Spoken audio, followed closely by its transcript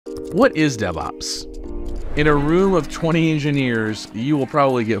What is DevOps? In a room of 20 engineers, you will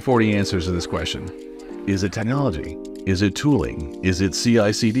probably get 40 answers to this question. Is it technology? Is it tooling? Is it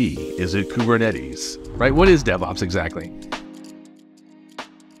CI/CD? Is it Kubernetes? Right? What is DevOps exactly?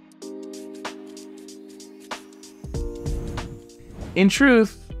 In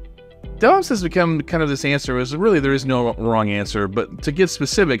truth, DevOps has become kind of this answer is really there is no wrong answer, but to get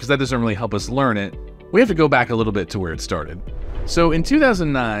specific, because that doesn't really help us learn it, we have to go back a little bit to where it started. So in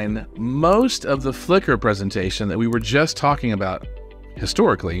 2009, most of the Flickr presentation that we were just talking about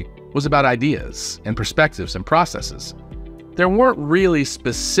historically was about ideas and perspectives and processes. There weren't really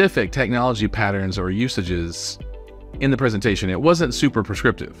specific technology patterns or usages in the presentation. It wasn't super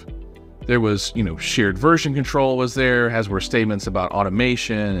prescriptive. There was, shared version control was there, as were statements about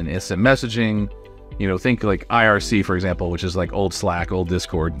automation and instant messaging. Think like IRC, for example, which is like old Slack, old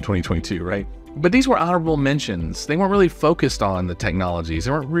Discord in 2022, right? But these were honorable mentions. They weren't really focused on the technologies.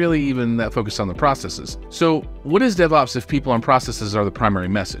 They weren't really even that focused on the processes. So what is DevOps if people and processes are the primary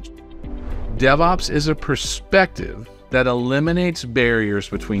message? DevOps is a perspective that eliminates barriers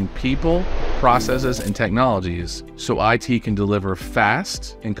between people, processes, and technologies so IT can deliver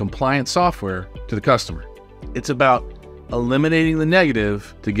fast and compliant software to the customer. It's about eliminating the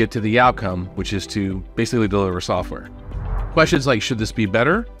negative to get to the outcome, which is to basically deliver software. Questions like, should this be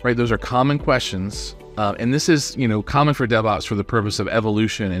better? Right? Those are common questions. And this is, common for DevOps for the purpose of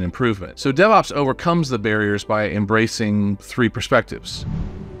evolution and improvement. So DevOps overcomes the barriers by embracing three perspectives.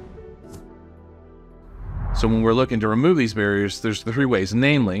 So when we're looking to remove these barriers, there's the three ways.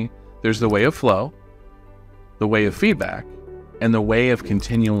 Namely, there's the way of flow, the way of feedback, and the way of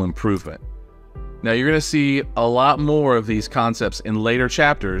continual improvement. Now you're going to see a lot more of these concepts in later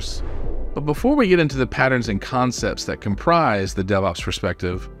chapters, but before we get into the patterns and concepts that comprise the DevOps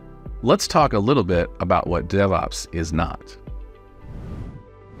perspective, let's talk a little bit about what DevOps is not.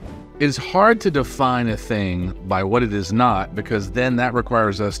 It's hard to define a thing by what it is not, because then that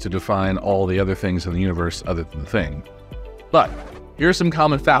requires us to define all the other things in the universe other than the thing. But here are some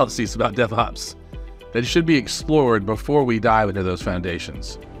common fallacies about DevOps that should be explored before we dive into those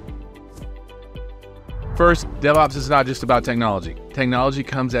foundations. First, DevOps is not just about technology. Technology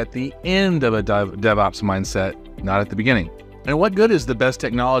comes at the end of a DevOps mindset, not at the beginning. And what good is the best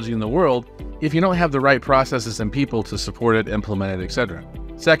technology in the world if you don't have the right processes and people to support it, implement it, etc.?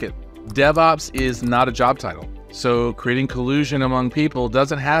 Second, DevOps is not a job title. So creating collusion among people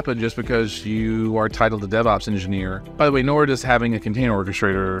doesn't happen just because you are titled a DevOps engineer. By the way, nor does having a container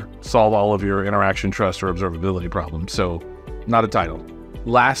orchestrator solve all of your interaction trust or observability problems. So not a title.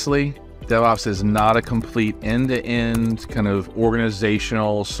 Lastly, DevOps is not a complete end-to-end kind of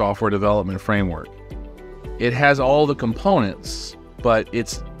organizational software development framework. It has all the components, but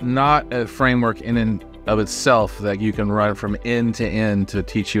it's not a framework in and of itself that you can run from end to end to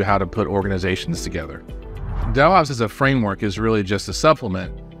teach you how to put organizations together. DevOps as a framework is really just a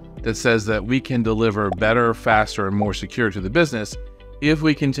supplement that says that we can deliver better, faster, and more secure to the business if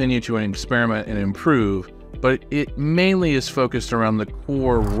we continue to experiment and improve, but it mainly is focused around the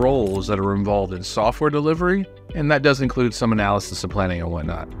core roles that are involved in software delivery, and that does include some analysis and planning and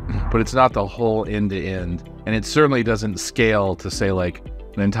whatnot. But it's not the whole end-to-end, and it certainly doesn't scale to say like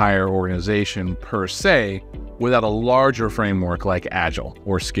an entire organization per se without a larger framework like Agile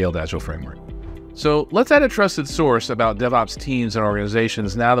or Scaled Agile framework. So let's add a trusted source about DevOps teams and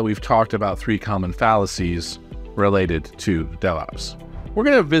organizations now that we've talked about three common fallacies related to DevOps. We're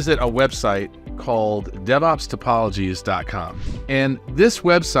going to visit a website called DevOpsTopologies.com. And this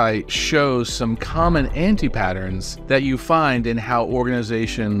website shows some common anti-patterns that you find in how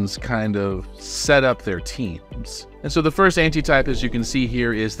organizations kind of set up their teams. And so the first anti-type, as you can see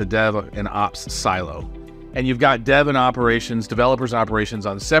here, is the dev and ops silo. And you've got dev and operations, developers and operations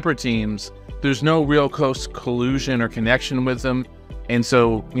on separate teams. There's no real close collusion or connection with them. And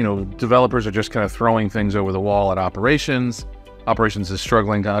so, developers are just kind of throwing things over the wall at operations. Operations is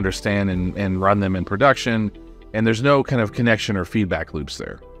struggling to understand and run them in production, and there's no kind of connection or feedback loops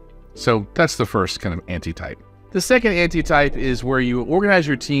there. So that's the first kind of anti-type. The second anti-type is where you organize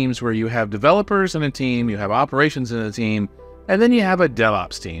your teams where you have developers in a team, you have operations in a team, and then you have a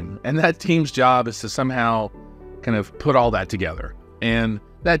DevOps team. And that team's job is to somehow kind of put all that together. And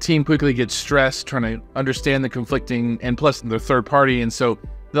that team quickly gets stressed trying to understand the conflicting, and plus they're third party, and so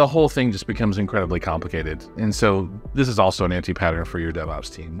the whole thing just becomes incredibly complicated. And so this is also an anti-pattern for your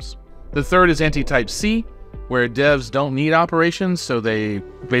DevOps teams. The third is anti-type C, where devs don't need operations, so they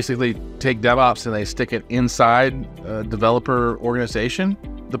basically take DevOps and they stick it inside a developer organization.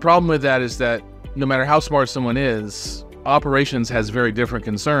 The problem with that is that no matter how smart someone is, operations has very different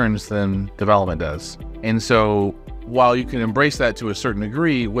concerns than development does. And so while you can embrace that to a certain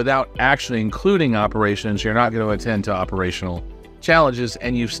degree, without actually including operations, you're not going to attend to operational challenges,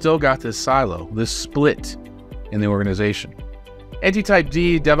 and you've still got this silo, this split in the organization. Anti-type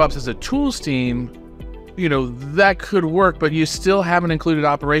D, DevOps as a tools team, that could work, but you still haven't included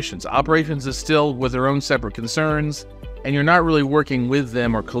operations. Operations is still with their own separate concerns, and you're not really working with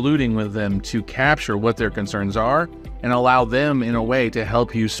them or colluding with them to capture what their concerns are and allow them in a way to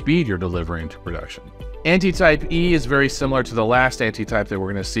help you speed your delivery into production. Anti-type E is very similar to the last anti-type that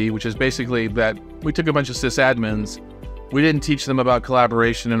we're going to see, which is basically that we took a bunch of sysadmins, we didn't teach them about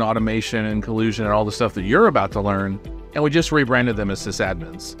collaboration and automation and collusion and all the stuff that you're about to learn, and we just rebranded them as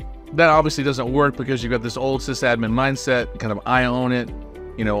sysadmins. That obviously doesn't work because you've got this old sysadmin mindset, kind of I own it,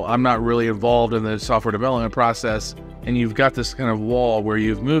 I'm not really involved in the software development process, and you've got this kind of wall where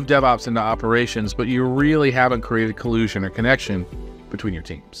you've moved DevOps into operations, but you really haven't created collusion or connection between your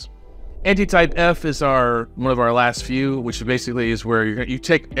teams. Anti-type F is one of our last few, which basically is where you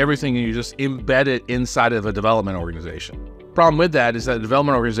take everything and you just embed it inside of a development organization. Problem with that is that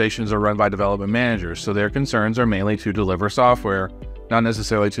development organizations are run by development managers, so their concerns are mainly to deliver software, not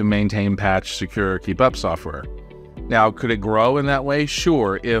necessarily to maintain, patch, secure, keep up software. Now, could it grow in that way?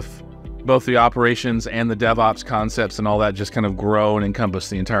 Sure, if both the operations and the DevOps concepts and all that just kind of grow and encompass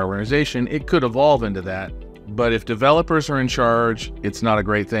the entire organization, it could evolve into that. But if developers are in charge, it's not a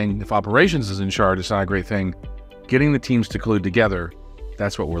great thing. If operations is in charge, it's not a great thing. Getting the teams to collude together,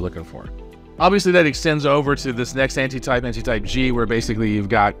 that's what we're looking for. Obviously, that extends over to this next anti-type, anti-type G, where basically you've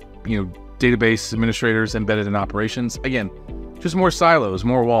got, database administrators embedded in operations. Again, just more silos,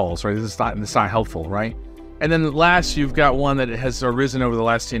 more walls, right? This is not helpful, right? And then last, you've got one that has arisen over the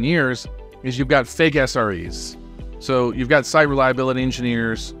last 10 years, is you've got fake SREs. So you've got site reliability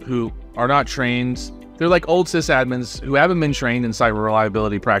engineers who are not trained. They're like old sysadmins who haven't been trained in site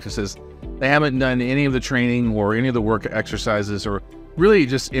reliability practices. They haven't done any of the training or any of the work exercises, or really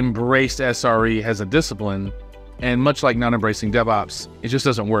just embraced SRE as a discipline. And much like not embracing DevOps, it just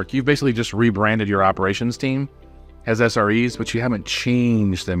doesn't work. You've basically just rebranded your operations team as SREs, but you haven't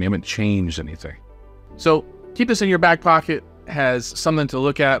changed them. You haven't changed anything. So keep this in your back pocket as something to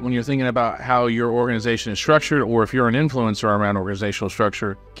look at when you're thinking about how your organization is structured, or if you're an influencer around organizational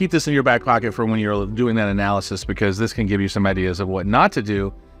structure, keep this in your back pocket for when you're doing that analysis, because this can give you some ideas of what not to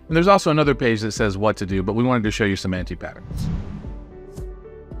do. And there's also another page that says what to do, but we wanted to show you some anti-patterns.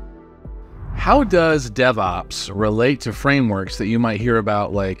 How does DevOps relate to frameworks that you might hear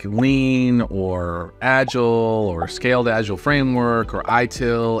about, like Lean or Agile or Scaled Agile Framework or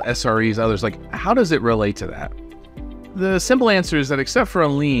ITIL, SREs, others? Like, how does it relate to that? The simple answer is that except for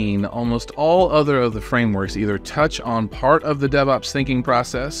Lean, almost all other of the frameworks either touch on part of the DevOps thinking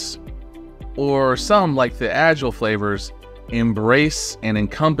process, or some, like the Agile flavors, embrace and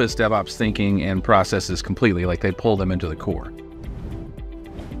encompass DevOps thinking and processes completely, like they pull them into the core.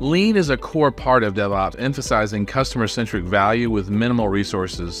 Lean is a core part of DevOps, emphasizing customer-centric value with minimal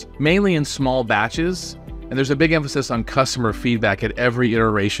resources, mainly in small batches, and there's a big emphasis on customer feedback at every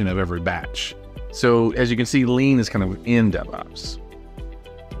iteration of every batch. So as you can see, Lean is kind of in DevOps.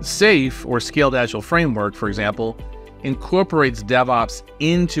 SAFe, or Scaled Agile Framework, for example, incorporates DevOps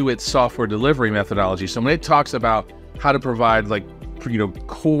into its software delivery methodology. So when it talks about how to provide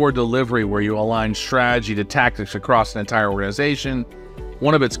core delivery where you align strategy to tactics across an entire organization,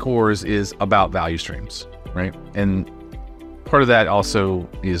 one of its cores is about value streams, right? And part of that also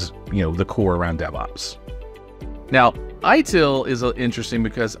is, the core around DevOps. Now, ITIL is interesting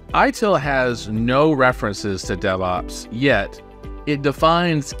because ITIL has no references to DevOps, yet it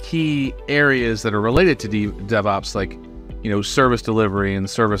defines key areas that are related to DevOps, like, service delivery and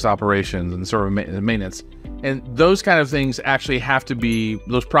service operations and service maintenance. And those kind of things actually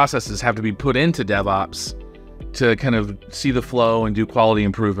those processes have to be put into DevOps to kind of see the flow and do quality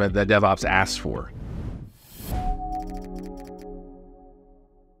improvement that DevOps asks for.